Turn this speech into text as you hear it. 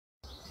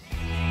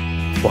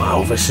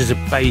Wow, this is a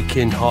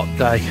baking hot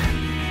day.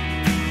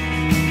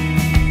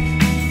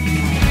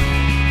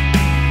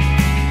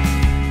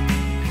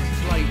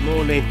 It's late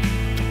morning,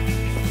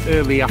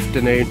 early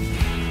afternoon,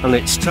 and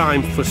it's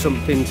time for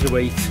something to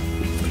eat.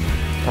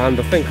 And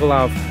I think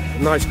I'll have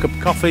a nice cup of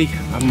coffee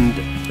and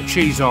a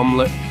cheese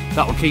omelette.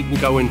 That'll keep me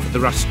going for the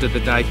rest of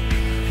the day.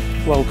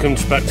 Welcome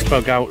to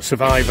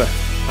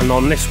bexbugoutsurvivor, and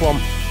on this one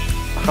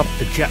I have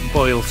the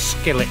JETBOIL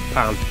skillet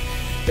pan.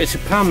 It's a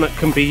pan that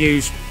can be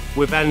used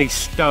with any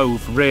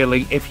stove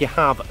really if you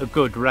have a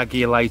good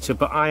regulator,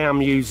 but I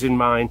am using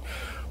mine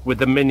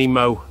with a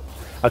Minimo.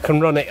 I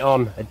can run it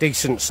on a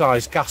decent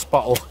sized gas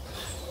bottle,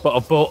 but I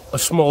bought a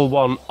small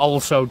one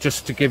also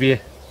just to give you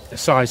a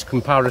size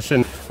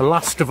comparison. And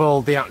last of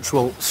all, the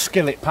actual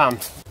skillet pan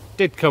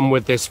did come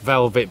with this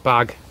velvet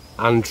bag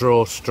and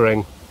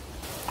drawstring.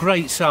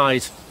 Great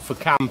size for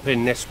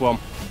camping, this one.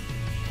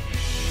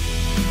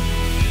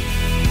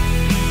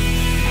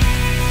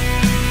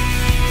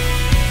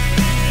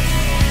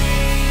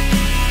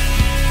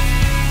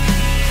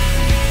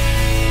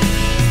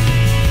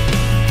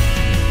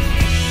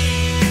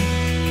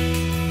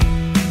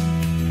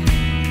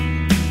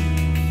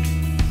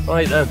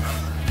 Right then,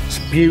 it's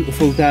a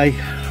beautiful day,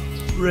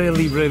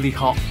 really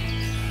hot,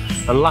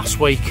 and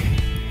last week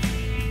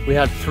we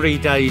had 3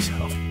 days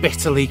of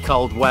bitterly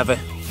cold weather,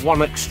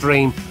 one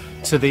extreme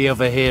to the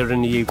other here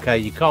in the UK.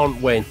 You can't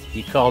win,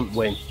 you can't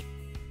win.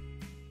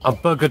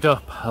 I've buggered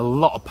up a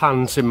lot of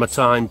pans in my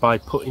time by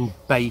putting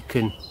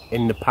bacon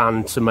in the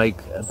pan to make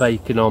a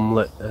bacon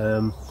omelette,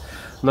 and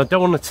I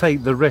don't want to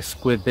take the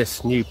risk with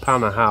this new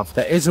pan I have.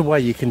 There is a way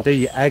you can do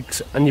your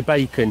eggs and your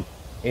bacon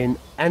in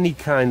any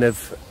kind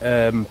of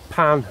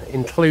pan,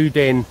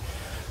 including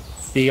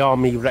the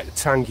army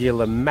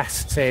rectangular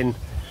mess tin,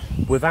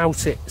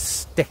 without it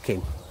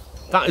sticking.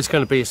 That is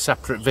going to be a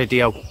separate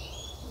video,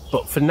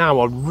 but for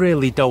now I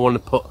really don't want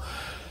to put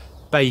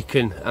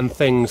bacon and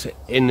things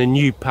in a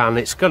new pan.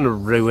 It's going to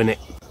ruin it.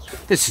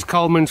 This is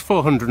Coleman's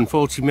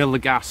 440ml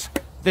of gas.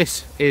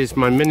 This is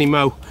my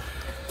Minimo,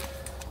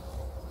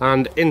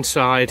 and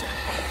inside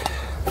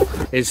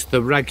is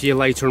the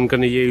regulator I'm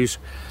going to use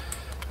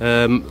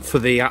for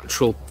the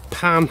actual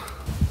pan.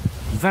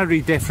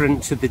 Very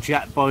different to the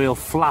JETBOIL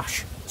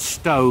flash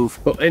stove,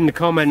 but in the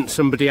comments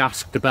somebody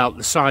asked about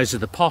the size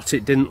of the pot.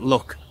 It didn't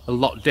look a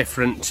lot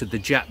different to the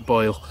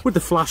JETBOIL. With the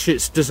flash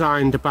it's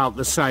designed about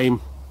the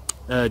same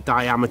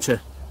diameter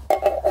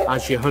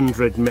as your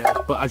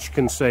 100ml, but as you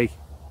can see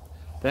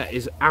there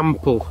is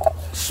ample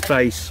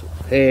space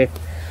here.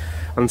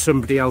 And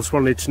somebody else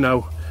wanted to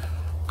know,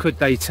 could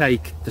they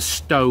take the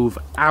stove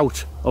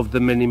out of the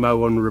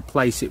Minimo and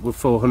replace it with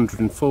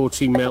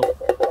 440ml?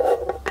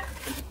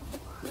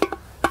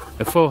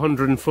 The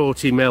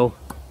 440ml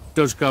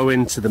does go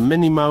into the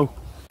Minimo.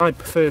 I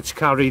prefer to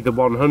carry the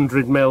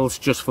 100ml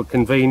just for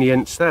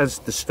convenience. There's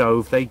the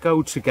stove, they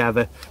go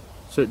together,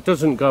 so it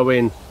doesn't go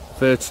in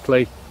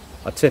vertically.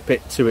 I tip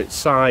it to its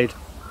side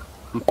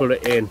and put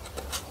it in.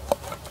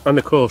 And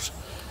of course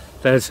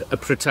there's a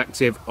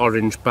protective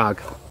orange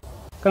bag.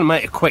 Going to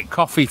make a quick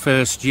coffee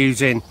first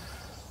using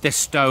this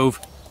stove.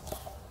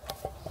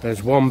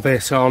 There's one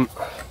bit on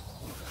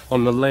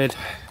the lid.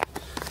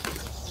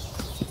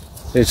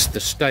 It's the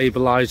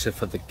stabilizer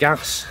for the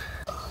gas.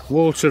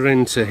 Water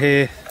into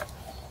here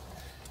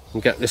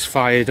and get this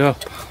fired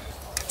up.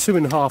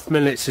 2.5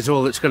 minutes is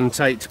all it's going to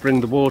take to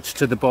bring the water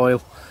to the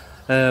boil.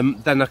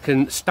 Then I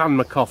can stand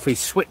my coffee,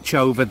 switch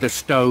over the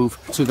stove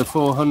to the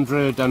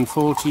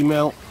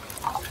 440ml.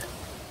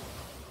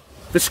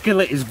 The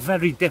skillet is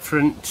very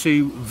different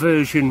to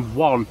version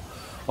 1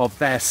 of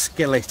their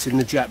skillet in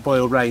the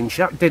JETBOIL range.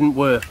 That didn't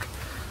work,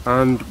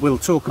 and we'll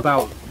talk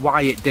about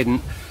why it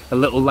didn't a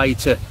little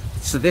later.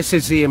 So this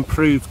is the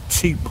improved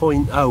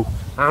 2.0,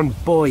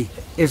 and boy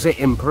is it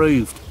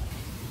improved.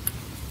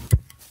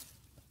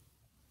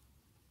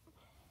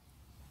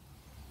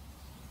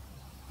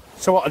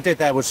 So what I did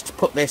there was to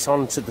put this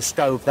onto the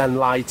stove, then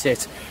light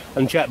it,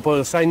 and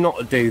JETBOIL say not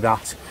to do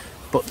that,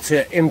 but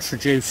to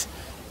introduce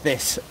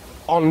this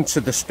onto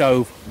the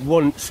stove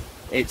once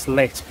it's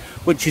lit,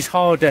 which is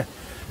harder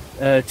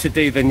to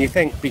do than you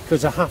think,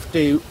 because I have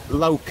to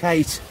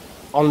locate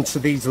onto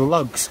these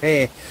lugs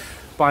here,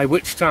 by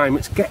which time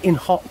it's getting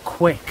hot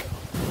quick.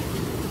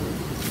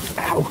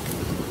 Ow.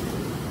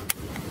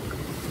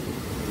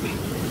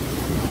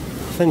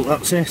 I think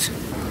that's it.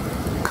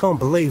 Can't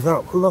believe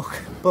that.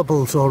 Look,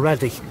 bubbles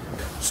already.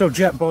 So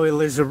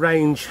JETBOIL is a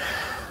range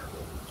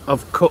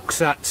of cook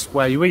sets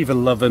where you either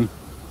love them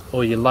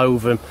or you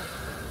loathe them.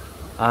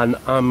 And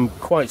I'm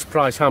quite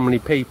surprised how many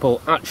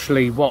people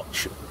actually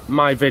watch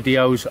my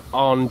videos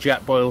on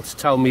JETBOIL to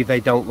tell me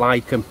they don't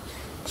like them.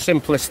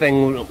 Simplest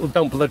thing,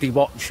 don't bloody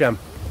watch them.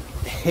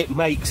 It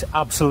makes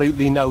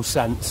absolutely no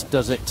sense,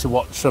 does it, to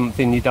watch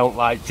something you don't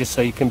like just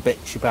so you can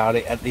bitch about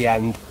it at the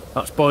end.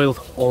 That's boiled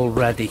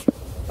already.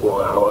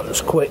 Wow, that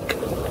was quick.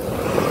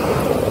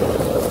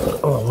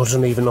 Oh, I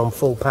wasn't even on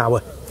full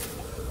power.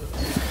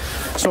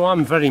 So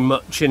I'm very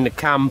much in the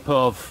camp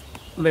of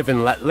live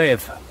and let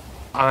live.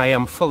 I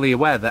am fully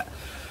aware that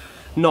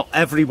not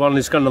everyone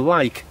is going to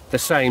like the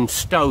same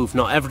stove.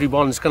 Not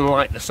everyone's going to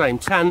like the same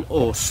tent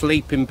or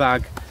sleeping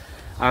bag,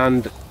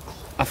 and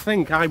I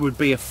think I would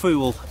be a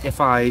fool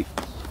if I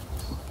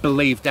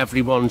believed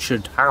everyone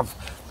should have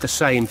the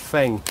same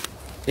thing.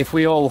 If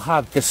we all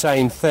had the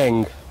same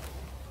thing,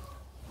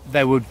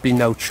 there would be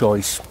no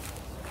choice.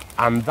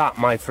 And that,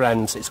 my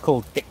friends, it's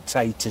called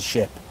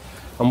dictatorship.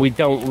 And we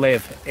don't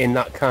live in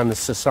that kind of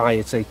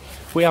society.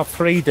 We have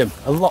freedom,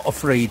 a lot of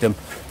freedom.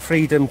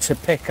 Freedom to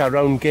pick our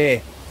own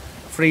gear.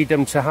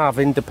 Freedom to have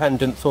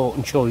independent thought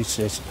and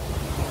choices.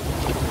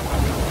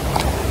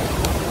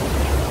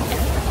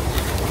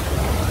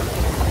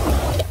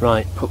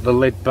 Right, put the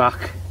lid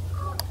back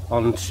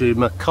onto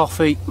my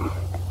coffee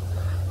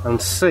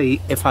and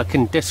see if I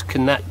can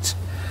disconnect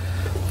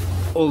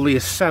all the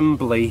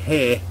assembly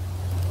here.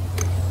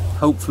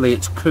 Hopefully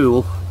it's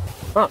cool.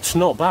 That's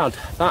not bad.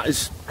 That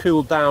is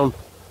cooled down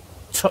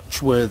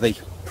touch-worthy,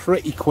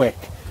 pretty quick,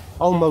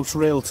 almost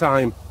real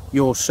time.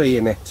 You're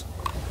seeing it.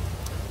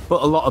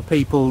 But a lot of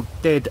people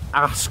did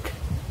ask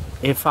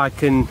if I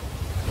can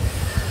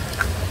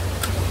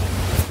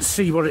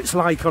see what it's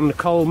like on the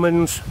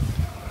Colemans.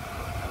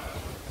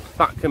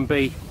 That can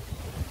be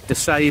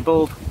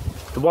disabled.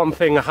 The one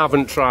thing I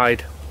haven't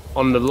tried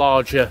on the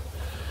larger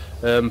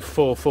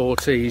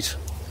 440s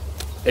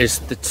is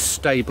the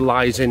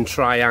stabilising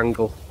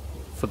triangle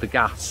for the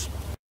gas.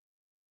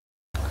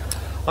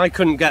 I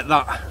couldn't get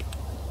that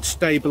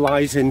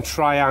stabilising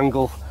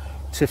triangle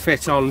to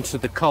fit onto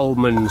the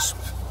Colemans.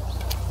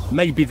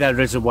 Maybe there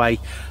is a way.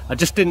 I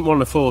just didn't want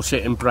to force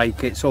it and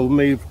break it, so I'll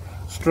move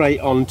straight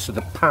onto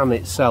the pan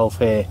itself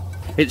here.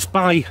 It's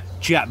by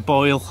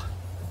JETBOIL.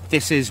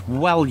 This is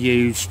well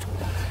used.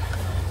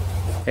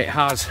 It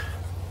has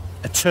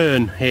a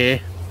turn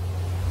here,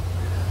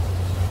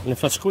 and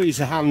if I squeeze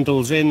the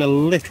handles in a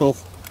little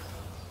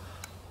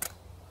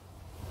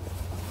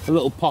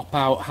pop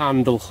out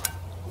handle,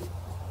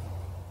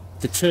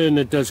 the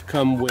turner does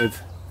come with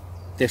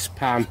this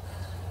pan,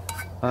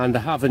 and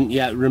I haven't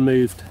yet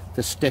removed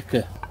the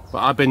sticker, but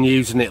I've been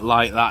using it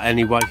like that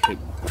anyway.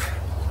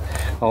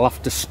 I'll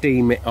have to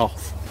steam it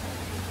off.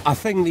 I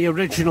think the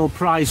original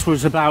price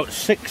was about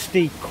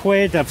 60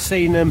 quid. I've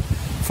seen them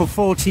for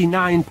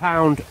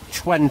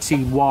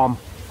 £49.21.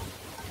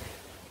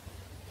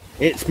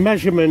 Its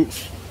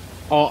measurements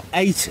are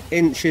 8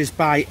 inches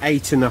by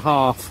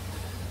 8.5.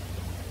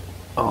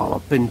 Oh,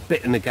 I've been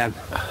bitten again.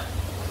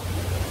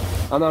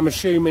 And I'm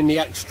assuming the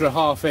extra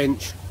 ½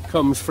 inch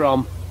comes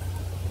from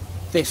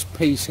this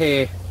piece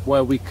here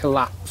where we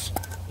collapse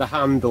the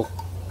handle,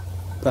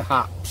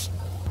 perhaps.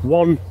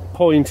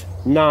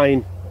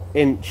 1.9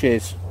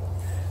 inches.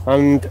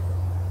 And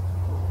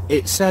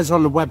it says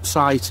on the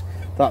website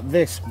that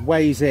this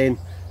weighs in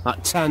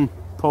at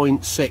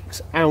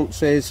 10.6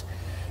 ounces,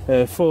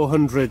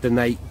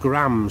 408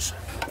 grams.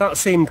 That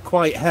seemed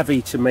quite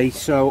heavy to me,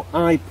 so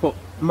I put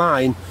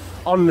mine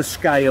on the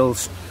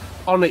scales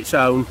on its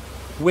own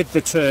with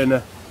the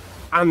turner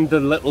and the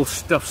little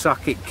stuff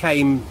sack it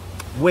came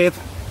with,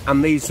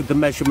 and these are the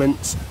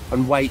measurements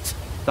and weight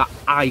that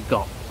I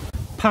got.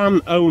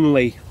 Pan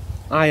only,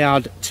 I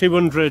had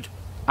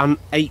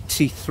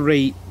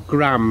 283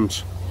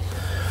 grams.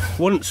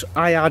 Once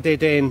I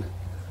added in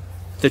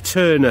the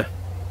turner,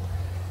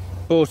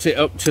 brought it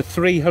up to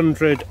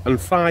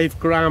 305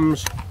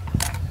 grams,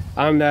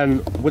 and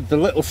then with the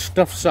little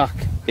stuff sack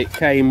it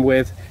came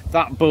with,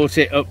 that brought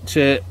it up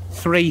to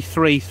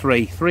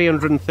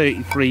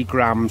 333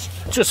 grams,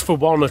 just for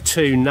 1 or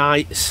 2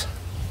 nights.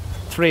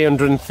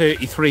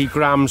 333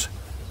 grams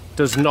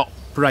does not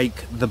break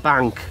the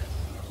bank.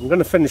 I'm going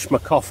to finish my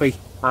coffee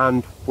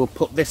and we'll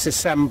put this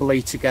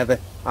assembly together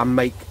and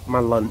make my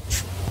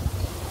lunch.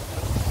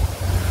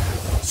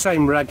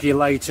 Same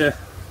regulator.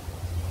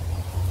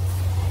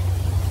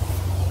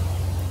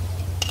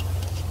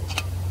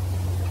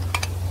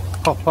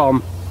 Pop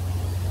on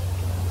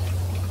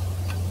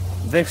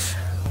this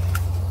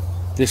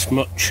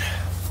much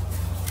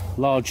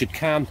larger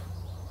can.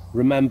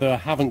 Remember, I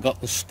haven't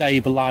got the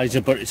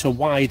stabiliser, but it's a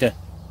wider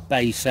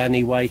base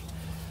anyway.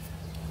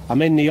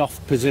 I'm in the off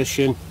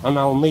position and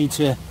I'll need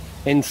to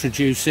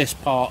introduce this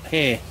part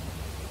here.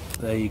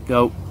 There you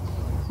go.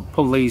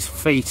 Pull these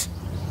feet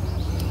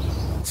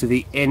to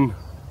the in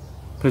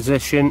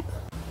position,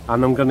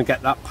 and I'm going to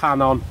get that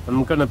pan on.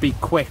 I'm going to be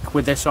quick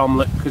with this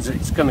omelette because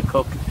it's going to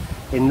cook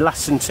in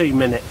less than 2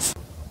 minutes.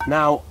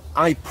 Now,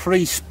 I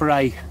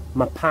pre-spray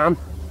my pan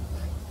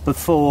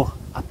before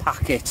I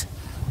pack it,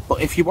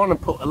 but if you want to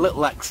put a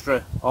little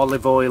extra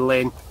olive oil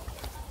in,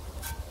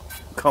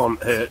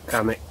 can't hurt,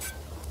 can it?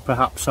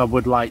 Perhaps I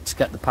would like to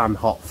get the pan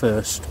hot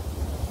first.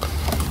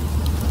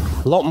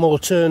 A lot more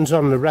turns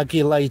on the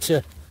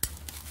regulator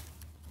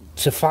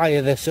to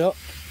fire this up.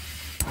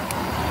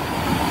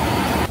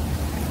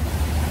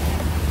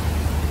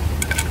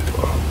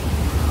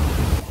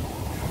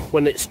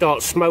 When it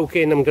starts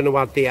smoking, I'm going to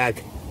add the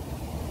egg.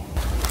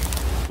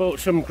 Bought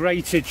some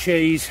grated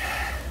cheese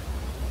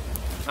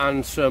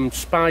and some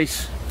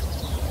spice.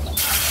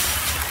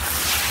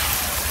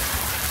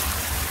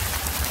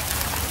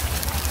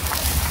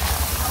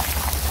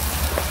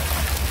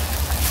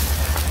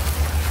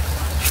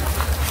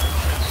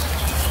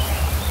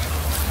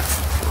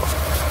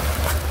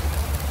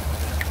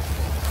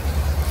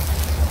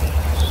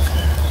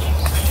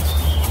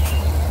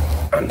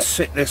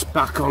 sit this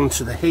back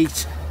onto the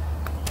heat.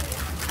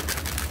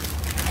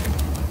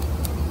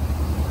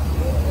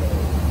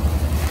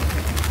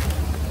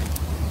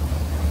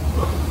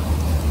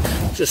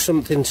 Just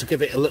something to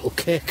give it a little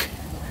kick.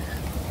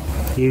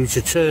 Use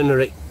a turner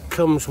it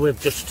comes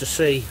with just to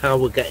see how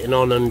we're getting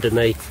on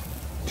underneath.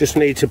 Just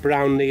need to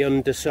brown the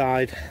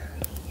underside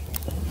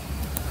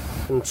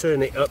and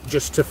turn it up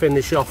just to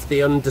finish off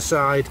the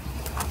underside.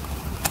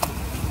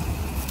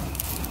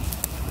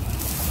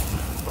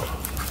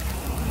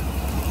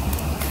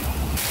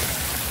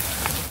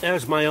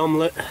 There's my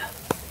omelette.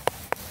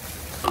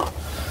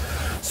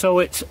 So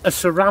it's a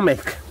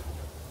ceramic,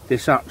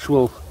 this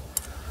actual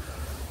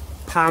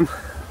pan,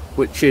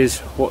 which is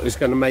what is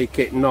going to make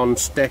it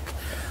non-stick.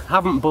 I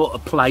haven't bought a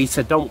plate,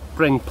 I don't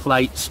bring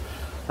plates.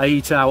 I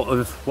eat out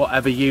of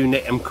whatever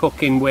unit I'm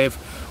cooking with,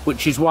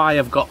 which is why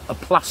I've got a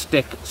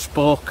plastic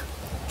spork,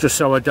 just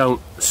so I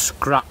don't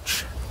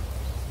scratch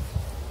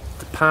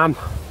the pan.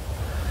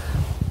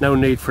 No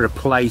need for a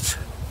plate.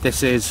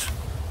 This is,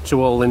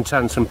 to all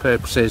intents and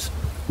purposes,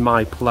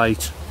 my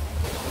plate.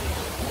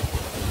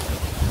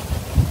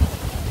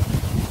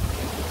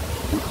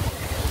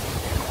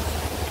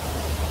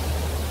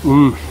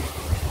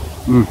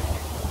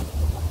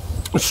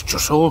 It's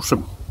just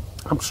awesome,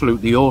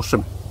 absolutely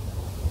awesome.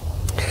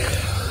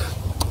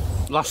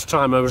 Last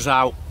time I was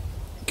out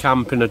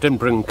camping, I didn't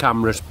bring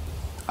cameras.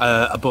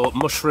 I bought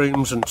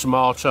mushrooms and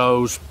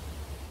tomatoes.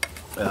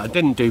 I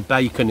didn't do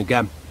bacon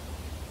again,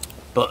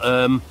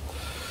 but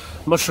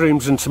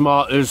mushrooms and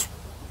tomatoes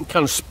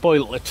kind of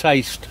spoilt the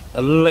taste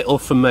a little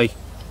for me.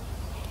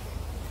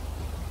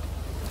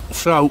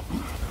 So,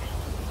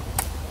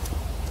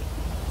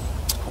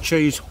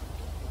 cheese,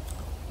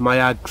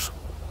 my eggs,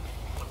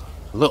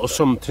 a little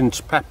something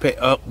to pep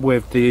it up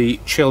with the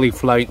chili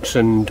flakes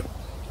and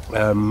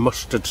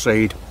mustard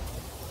seed.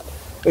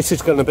 This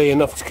is going to be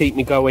enough to keep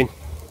me going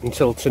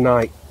until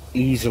tonight,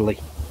 easily.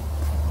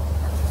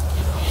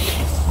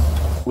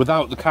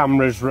 Without the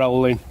cameras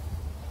rolling,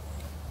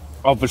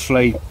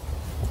 obviously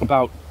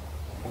about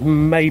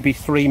maybe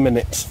 3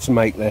 minutes to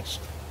make this.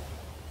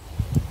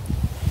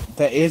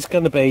 There is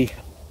going to be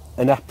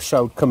an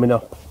episode coming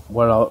up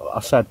where I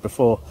said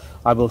before,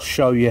 I will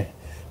show you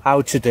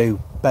how to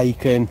do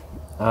bacon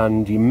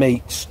and your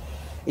meats,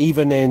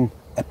 even in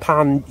a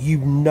pan you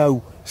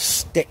know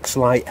sticks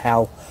like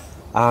hell.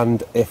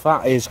 And if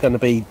that is going to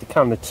be the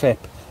kind of tip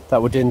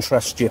that would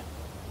interest you,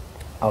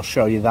 I'll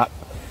show you that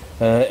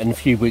in a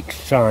few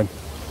weeks' time.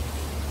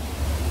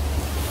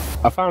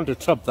 I found a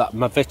tub that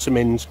my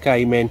vitamins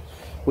came in,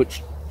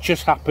 which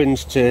just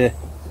happens to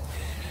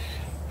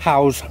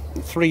house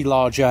 3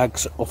 large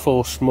eggs or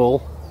 4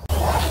 small.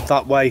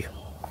 That way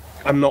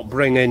I'm not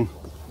bringing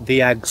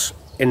the eggs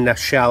in their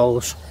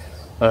shells.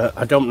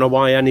 I don't know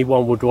why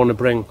anyone would want to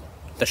bring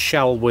the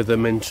shell with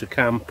them into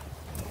camp,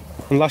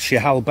 unless you're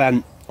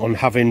hell-bent on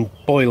having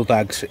boiled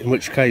eggs, in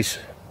which case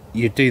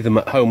you do them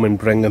at home and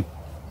bring them.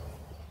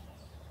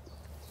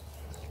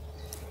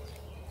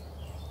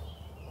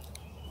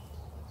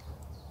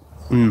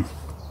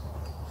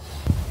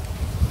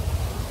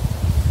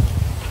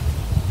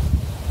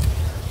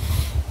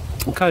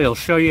 Okay, I'll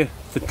show you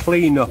the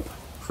clean-up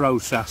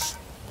process.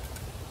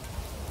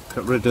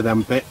 Get rid of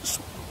them bits,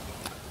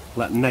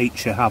 let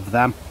nature have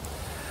them.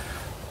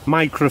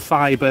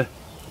 Microfiber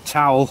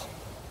towel,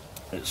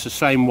 it's the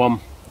same one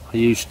I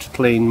used to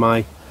clean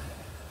my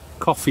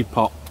coffee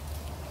pot.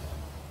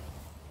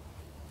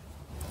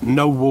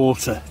 No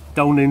water,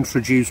 don't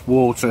introduce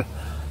water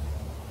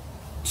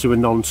to a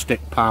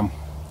non-stick pan,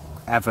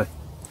 ever.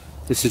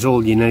 This is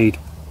all you need.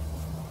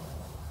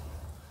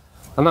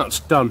 And that's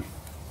done.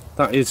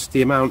 That is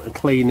the amount of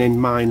cleaning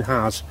mine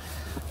has.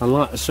 And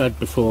like I said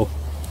before,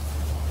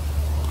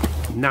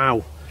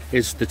 now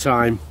is the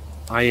time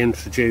I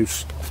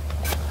introduce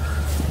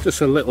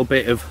just a little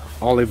bit of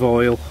olive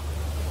oil.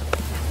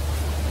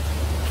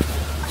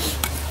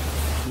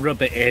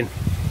 Rub it in.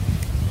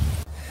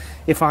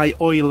 If I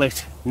oil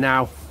it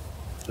now,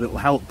 it'll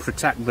help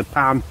protect the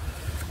pan,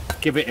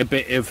 give it a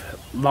bit of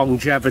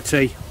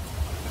longevity,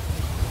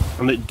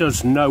 and it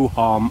does no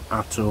harm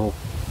at all.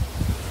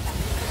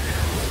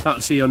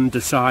 That's the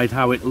underside,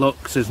 how it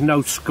looks. There's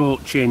no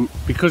scorching.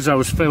 Because I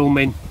was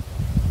filming,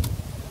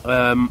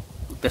 the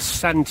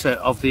centre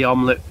of the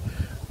omelette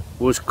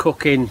was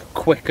cooking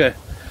quicker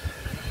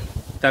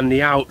than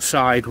the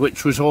outside,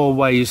 which was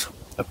always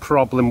a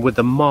problem with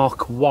the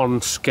Mark I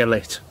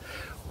skillet,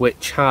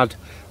 which had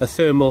a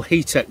thermal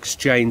heat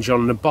exchange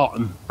on the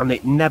bottom, and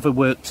it never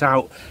worked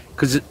out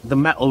because the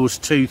metal was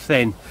too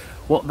thin.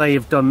 What they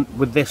have done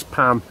with this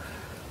pan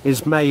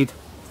is made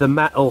the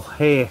metal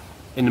here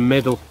in the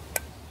middle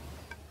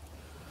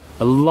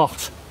a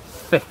lot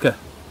thicker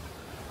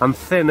and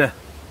thinner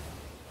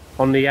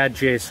on the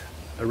edges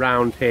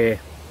around here.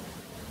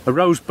 A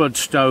rosebud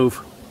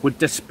stove would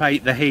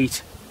dissipate the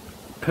heat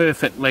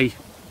perfectly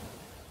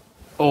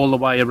all the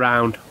way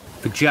around.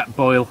 The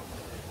JETBOIL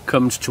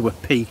comes to a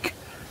peak,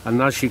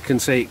 and as you can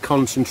see, it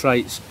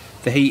concentrates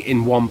the heat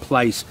in one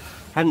place,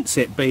 hence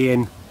it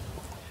being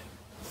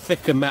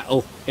thicker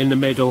metal in the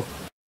middle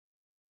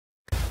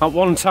At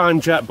one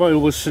time,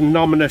 JETBOIL was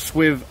synonymous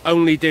with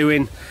only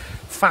doing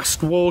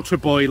fast water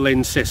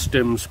boiling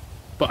systems,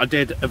 but I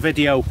did a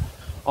video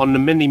on the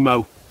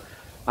Minimo,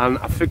 and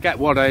I forget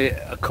what I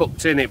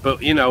cooked in it,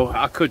 but you know,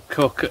 I could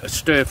cook a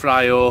stir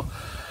fry or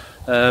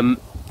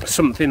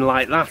something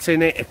like that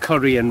in it, a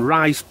curry and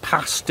rice,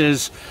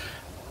 pastas.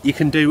 You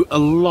can do a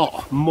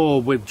lot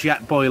more with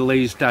JETBOIL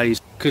these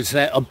days, because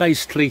there are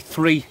basically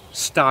 3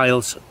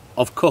 styles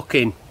of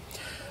cooking.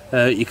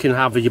 You can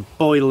have your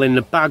boil in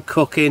the bag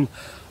cooking,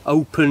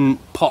 open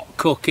pot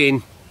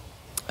cooking,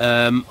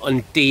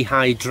 and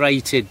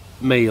dehydrated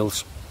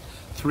meals.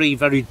 3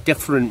 very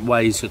different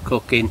ways of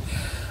cooking.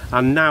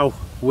 And now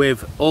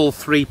with all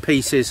 3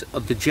 pieces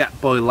of the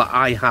JETBOIL that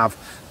I have,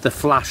 the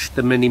flash,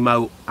 the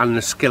Minimo and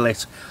the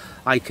skillet,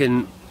 I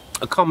can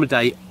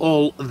accommodate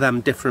all of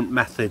them different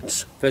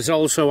methods. There's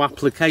also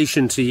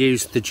application to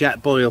use the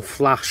JETBOIL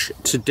flash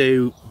to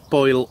do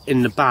boil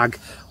in the bag,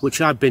 which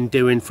I've been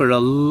doing for a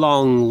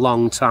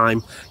long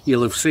time.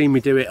 You'll have seen me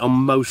do it on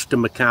most of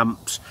my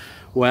camps,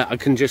 where I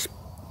can just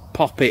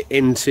pop it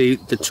into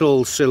the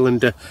tall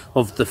cylinder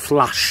of the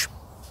flash,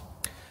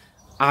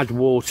 add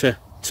water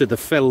to the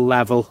fill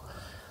level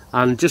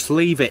and just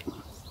leave it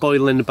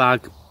boil in the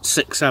bag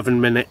 6-7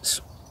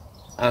 minutes,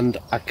 and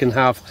I can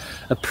have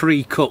a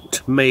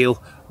pre-cooked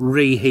meal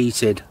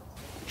reheated.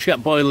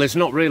 JETBOIL is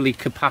not really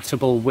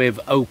compatible with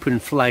open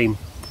flame,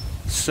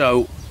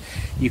 so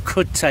you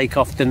could take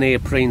off the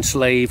neoprene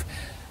sleeve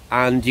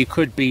and you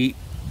could be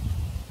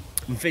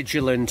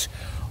vigilant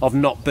of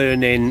not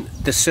burning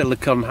the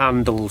silicone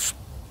handles,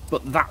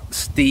 but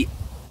that's the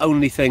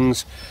only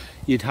things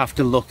you'd have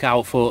to look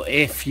out for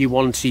if you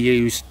want to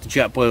use the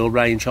JETBOIL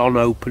range on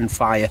open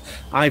fire.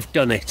 I've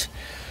done it,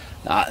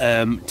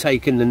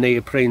 taken the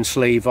neoprene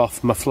sleeve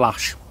off my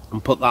flash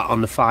and put that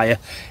on the fire.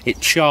 It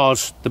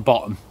chars the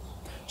bottom,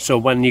 so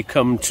when you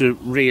come to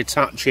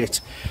reattach it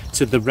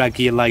to the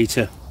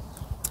regulator,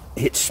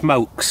 it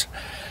smokes.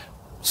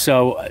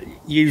 So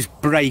use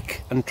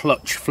brake and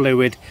clutch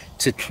fluid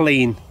to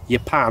clean your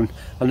pan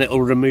and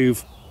it'll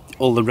remove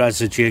all the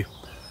residue,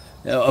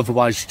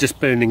 otherwise you're just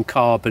burning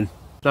carbon.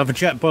 Now the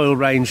JETBOIL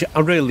range I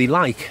really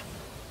like,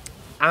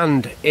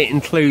 and it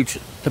includes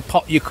the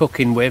pot you're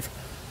cooking with,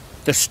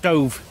 the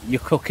stove you're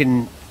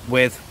cooking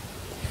with,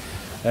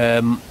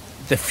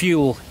 the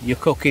fuel you're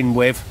cooking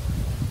with,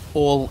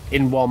 all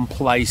in one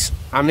place.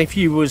 And if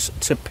you was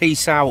to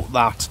piece out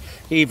that,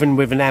 even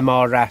with an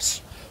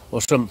MRS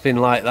or something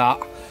like that,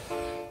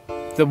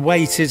 the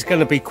weight is going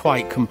to be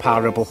quite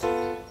comparable.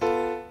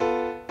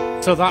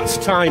 So that's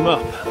time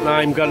up, and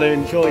I'm going to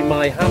enjoy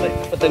my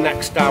hammock for the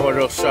next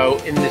hour or so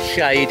in the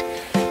shade,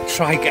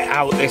 try get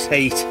out this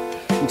heat.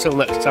 Until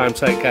next time,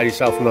 take care of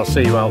yourself and I'll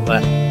see you out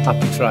there.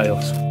 Happy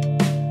trails.